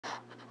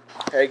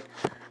Hey,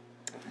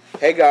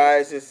 hey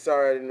guys, it's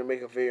sorry I didn't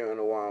make a video in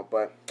a while,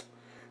 but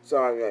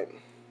sorry,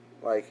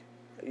 like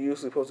usually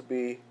supposed to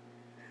be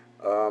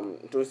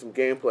doing some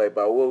gameplay,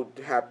 but we'll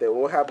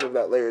happen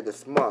that later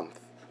this month.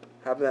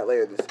 Happen that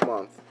later this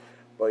month,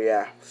 but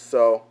yeah,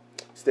 so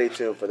stay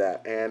tuned for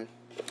that. And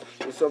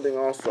there's something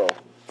also.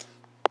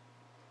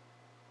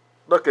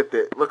 Look at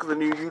the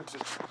new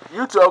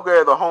YouTube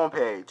upgrade the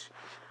homepage.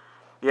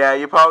 Yeah,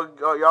 y'all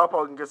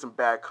probably can get some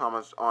bad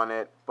comments on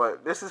it,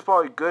 but this is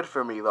probably good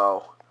for me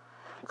though.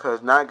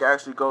 Because now I can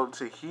actually go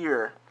to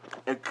here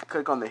and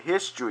click on the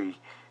history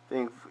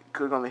thing.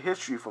 Click on the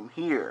history from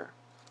here.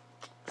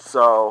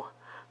 So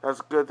that's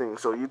a good thing.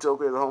 So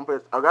Utopia, the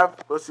homepage.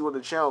 Let's see what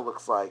the channel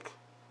looks like.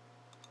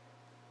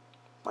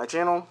 My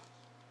channel.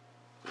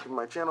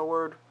 My channel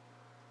word.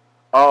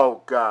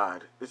 Oh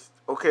God, it's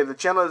okay. The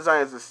channel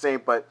design is the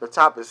same, but the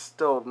top is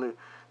still new.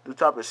 The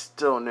top is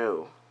still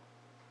new,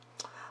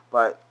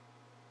 but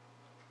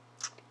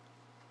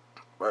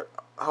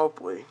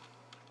hopefully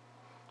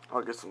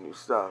I'll get some new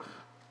stuff.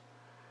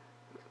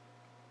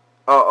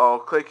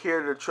 Click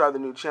here to try the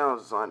new channel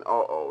design.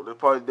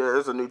 There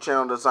is a new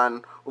channel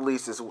design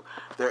release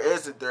there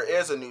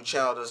is a new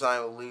channel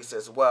design release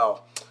as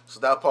well. So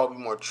that'll probably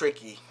be more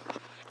tricky.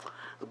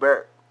 We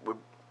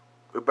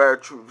better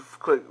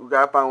click. We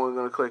gotta find where we're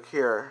gonna click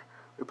here.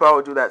 We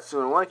probably do that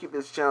soon. I want to keep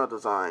this channel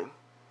design.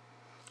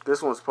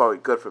 This one's probably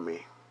good for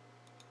me.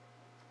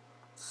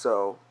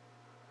 So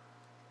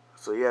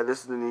yeah,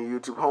 this is the new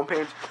YouTube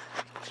homepage.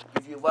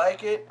 If you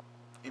like it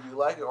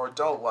or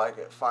don't like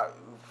it,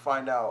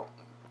 find out.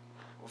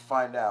 We'll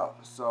find out.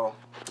 So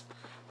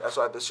that's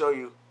what I have to show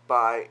you.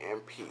 Bye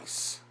and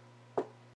peace.